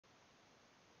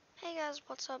Hey guys,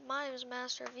 what's up? My name is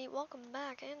Master V. Welcome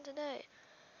back, and today,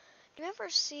 do you ever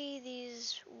see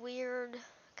these weird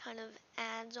kind of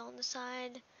ads on the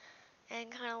side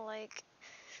and kind of like,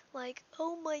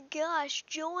 oh my gosh,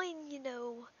 join,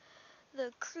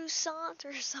 the croissant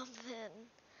or something?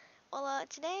 Well,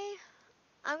 today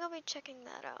I'm gonna be checking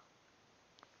that out.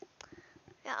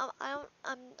 Yeah,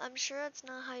 I'm sure that's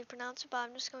not how you pronounce it, but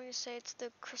I'm just going to say it's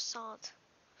the croissant.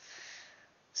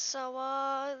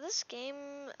 So, this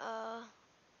game,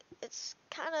 it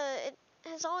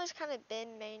has always kind of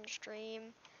been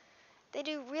mainstream. They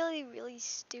do really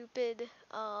stupid,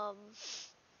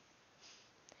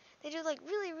 they do like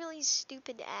really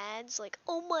stupid ads, like,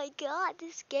 oh my god,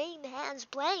 this game has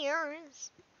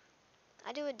players.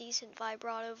 I do a decent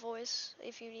vibrato voice,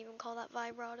 if you'd even call that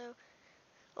vibrato.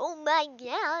 Oh my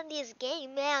god, this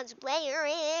game has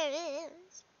players.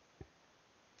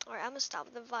 Alright, I'm gonna stop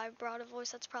with the vibrato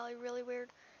voice, that's probably really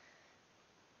weird.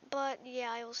 But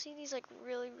yeah, you'll see these like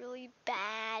really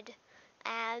bad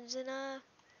ads, and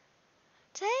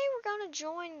today we're gonna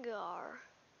join GAR.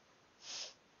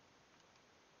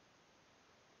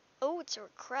 Oh, it's a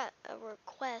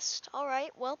request. All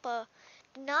right. Well,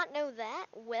 did not know that.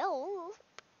 Well,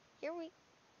 here we.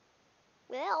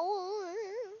 Well.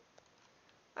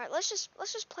 All right. Let's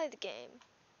just play the game.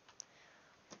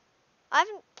 I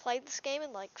haven't played this game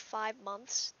in like 5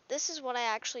 months. This is what I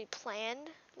actually planned.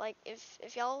 Like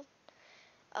if y'all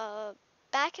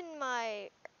back in my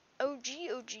OG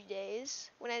days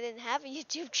when I didn't have a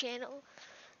YouTube channel,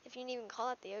 if you can even call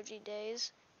it the OG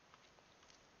days.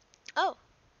 Oh.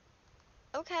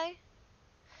 Okay.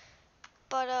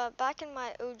 But back in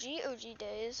my OG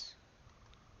days,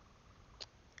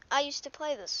 I used to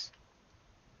play this.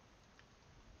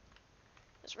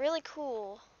 It was really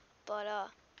cool, but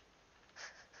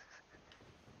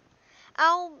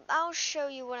I'll show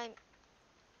you what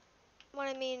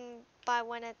I mean by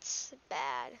when it's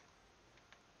bad.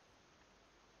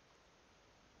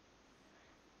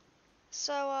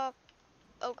 So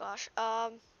oh gosh,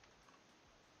 I'm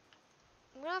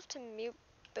gonna have to mute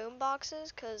boom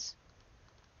boxes because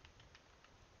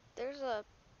there's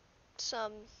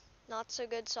some not so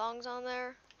good songs on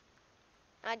there.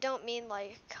 And I don't mean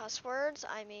like cuss words,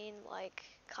 I mean like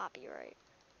copyright.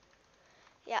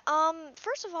 Yeah,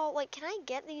 first of all, like, can I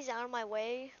get these out of my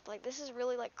way? Like, this is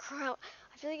really, like, I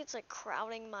feel like it's, like,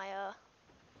 crowding my,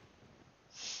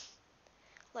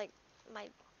 like, my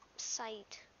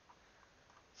sight.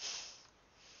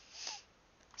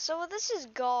 So, this is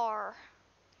GAR.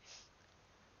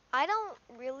 I don't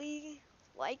really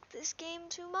like this game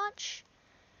too much,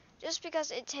 just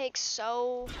because it takes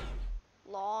so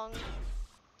long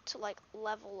to, like,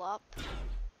 level up.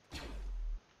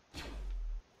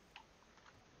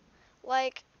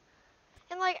 Like,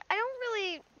 and, like, I don't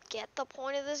really get the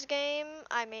point of this game.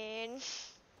 I mean,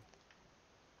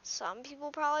 some people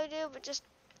probably do, but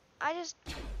I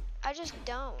just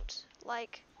don't.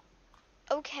 Like,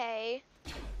 okay.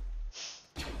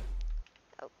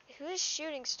 Oh, who is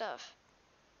shooting stuff?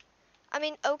 I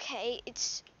mean, okay,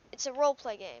 it's a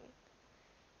roleplay game.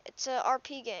 It's a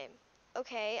RP game.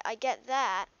 Okay, I get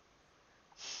that.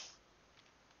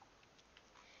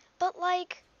 But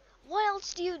like, what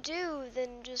else do you do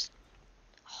than just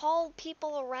haul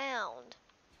people around?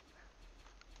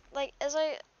 Like, as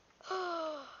I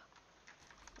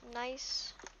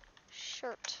nice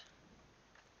shirt.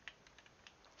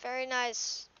 Very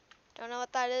nice. Don't know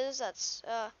what that is. That's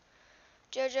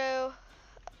JoJo's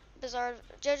Bizarre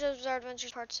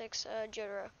Adventures Part 6,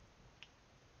 Jotaro.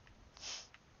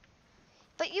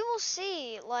 But you will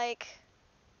see, like,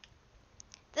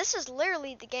 this is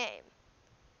literally the game.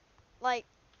 Like,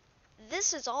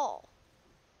 this is all.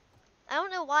 I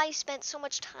don't know why I spent so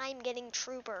much time getting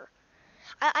Trooper.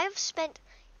 I've spent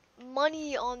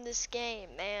money on this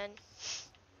game, man.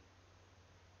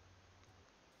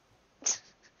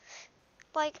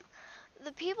 Like,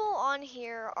 the people on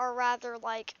here are rather,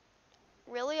 like,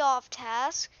 really off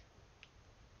task,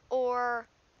 or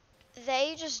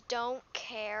they just don't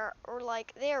care, or,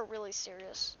 like, they are really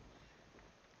serious.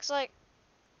 Because, like,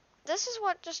 this is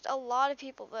what just a lot of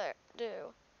people there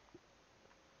do.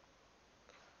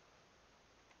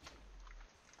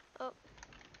 Oh,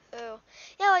 oh.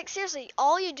 Yeah, like, seriously,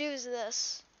 all you do is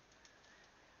this.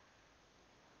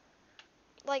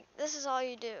 Like, this is all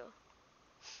you do.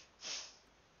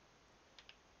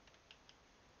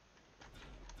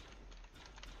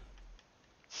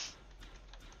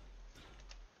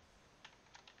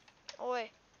 Oh,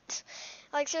 wait.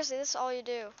 Like, seriously, this is all you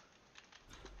do.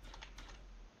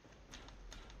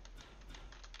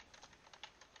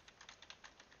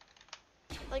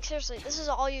 Like, seriously, this is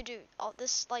all you do. All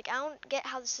this, like, I don't get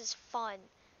how this is fun.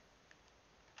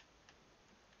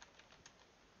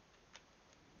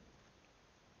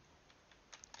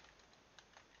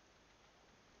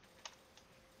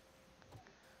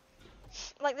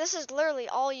 Like, this is literally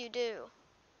all you do.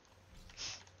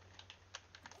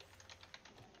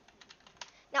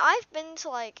 Now, I've been to,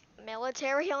 like,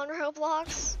 military on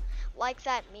Roblox, like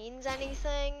that means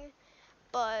anything,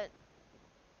 but,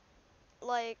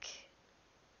 like,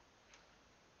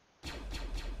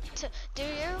 do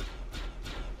you?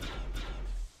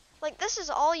 Like, this is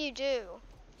all you do.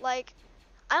 Like,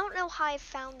 I don't know how I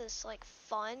found this, like,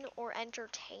 fun or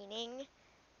entertaining.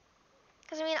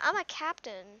 Because, I mean, I'm a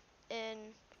captain in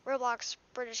Roblox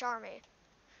British Army.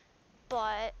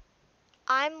 But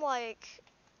I'm, like,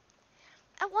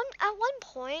 at one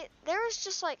point, there was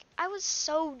just, like, I was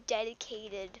so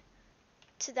dedicated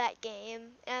to that game.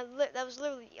 And that was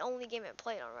literally the only game I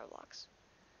played on Roblox.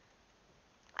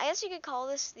 I guess you could call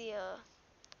this the,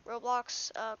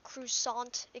 Roblox,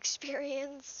 croissant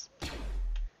experience.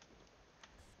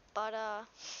 But,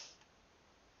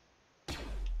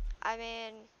 I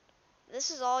mean, this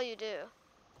is all you do.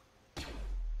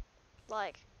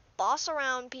 Like, boss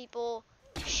around people,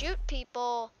 shoot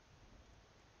people.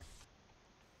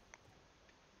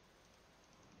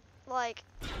 Like,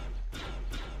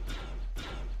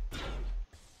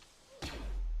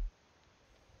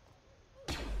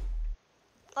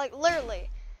 literally.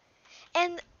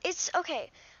 And it's,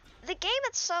 okay, the game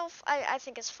itself, I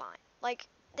think is fine. Like,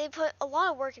 they put a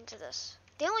lot of work into this.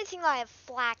 The only thing that I have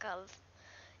flack of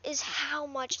is how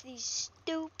much these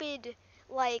stupid,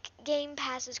 like, game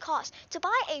passes cost. To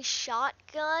buy a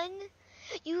shotgun,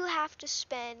 you have to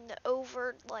spend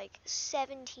over, like,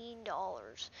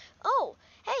 $17. Oh,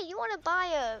 hey, you want to buy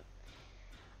a...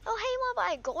 Oh, hey, you want to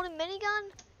buy a golden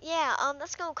minigun? Yeah,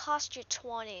 that's gonna cost you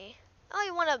 20. Oh,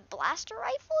 you want a blaster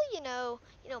rifle? You know,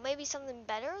 maybe something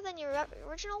better than your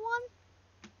original one?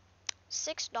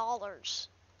 $6.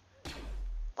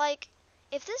 Like,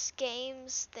 if this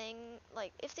game's thing,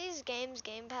 like, if these games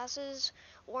game passes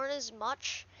weren't as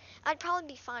much, I'd probably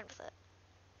be fine with it.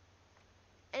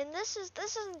 And this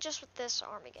isn't just with this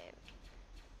army game.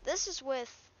 This is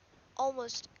with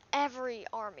almost every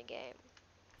army game.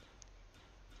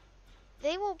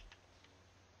 They will...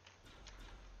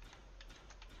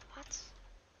 What?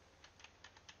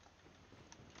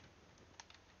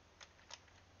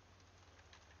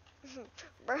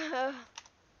 Bruh.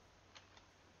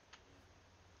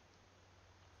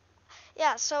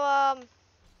 Yeah, so,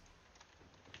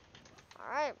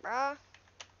 alright, bruh.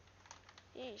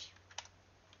 Yeesh.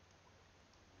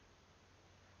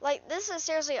 Like, this is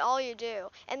seriously all you do.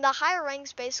 And the higher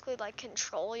ranks basically, like,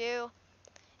 control you.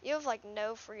 You have, like,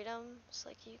 no freedom. It's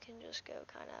like, you can just go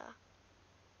kind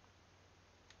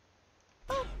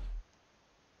of...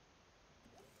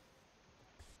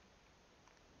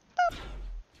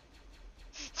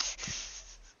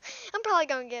 I'm probably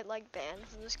gonna get, like, banned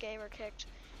from this game or kicked.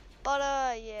 But,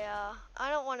 yeah.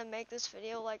 I don't want to make this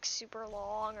video, like, super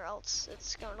long, or else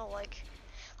it's gonna, like,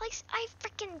 I have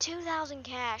freaking 2,000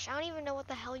 cash. I don't even know what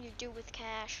the hell you do with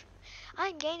cash.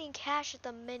 I'm gaining cash at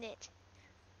the minute.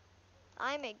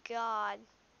 I'm a god.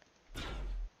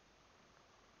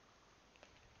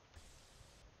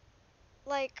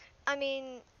 Like, I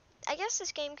mean, I guess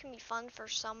this game can be fun for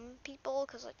some people,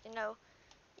 because, like, you know,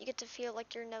 you get to feel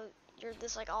like you're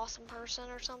this, like, awesome person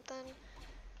or something.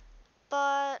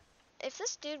 But if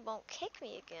this dude won't kick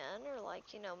me again, or,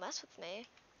 like, you know, mess with me,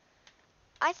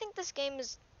 I think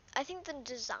the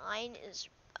design is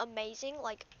amazing.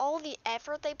 Like, all the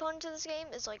effort they put into this game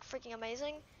is, like, freaking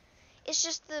amazing. It's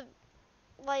just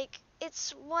like,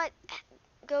 it's what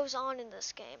goes on in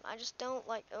this game. I just don't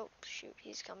like, oh, shoot,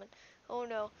 he's coming. Oh,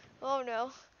 no. Oh,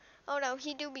 no. Oh, no,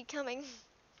 he do be coming.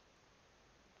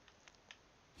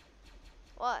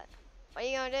 What? What are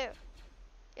you gonna do?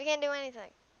 You can't do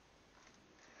anything.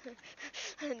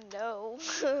 No.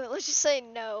 Let's just say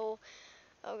no.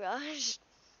 Oh, gosh.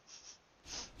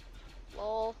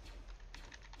 Lol.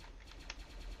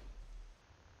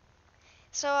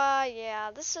 So,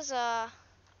 yeah, this is,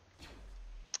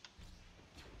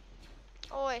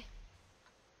 Oi.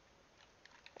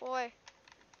 Oi.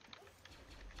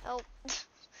 Help.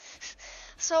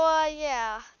 So,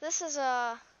 yeah, this is,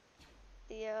 the,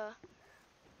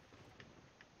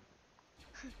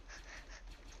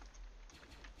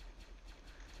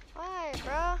 Why,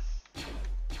 bruh?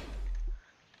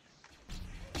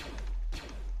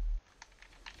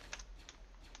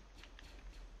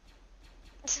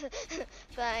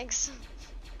 Thanks.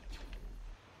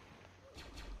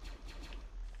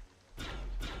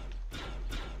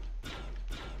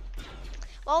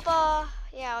 Well,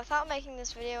 yeah, without making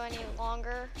this video any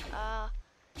longer,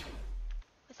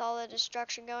 with all the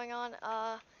destruction going on,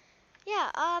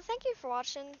 yeah, thank you for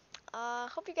watching.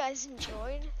 Hope you guys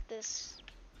enjoyed this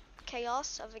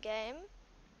chaos of a game.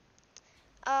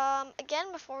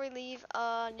 Again, before we leave,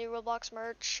 new Roblox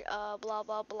merch, blah,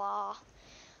 blah, blah.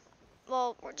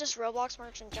 Well, we're just Roblox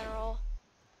merch in general.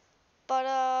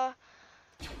 But,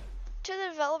 to the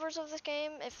developers of this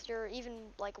game, if you're even,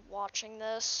 like, watching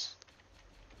this,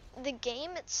 the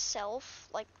game itself,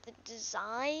 like, the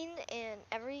design and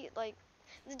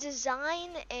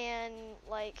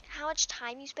how much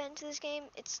time you spend into this game,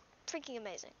 it's freaking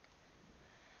amazing.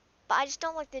 But I just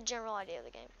don't like the general idea of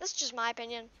the game. This is just my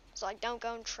opinion, so, like, don't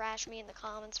go and trash me in the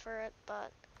comments for it,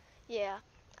 but, yeah.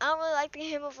 I don't really like the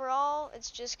game overall.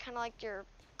 It's just kind of like your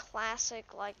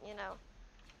classic, like, you know,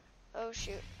 oh,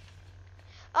 shoot.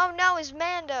 Oh, no, it's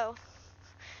Mando.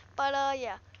 But,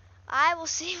 yeah. I will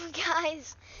see you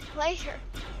guys later.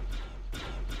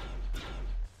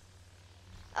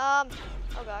 Oh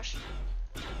gosh.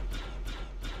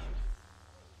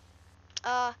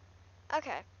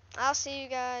 Okay. I'll see you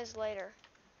guys later.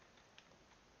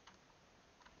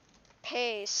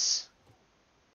 Peace.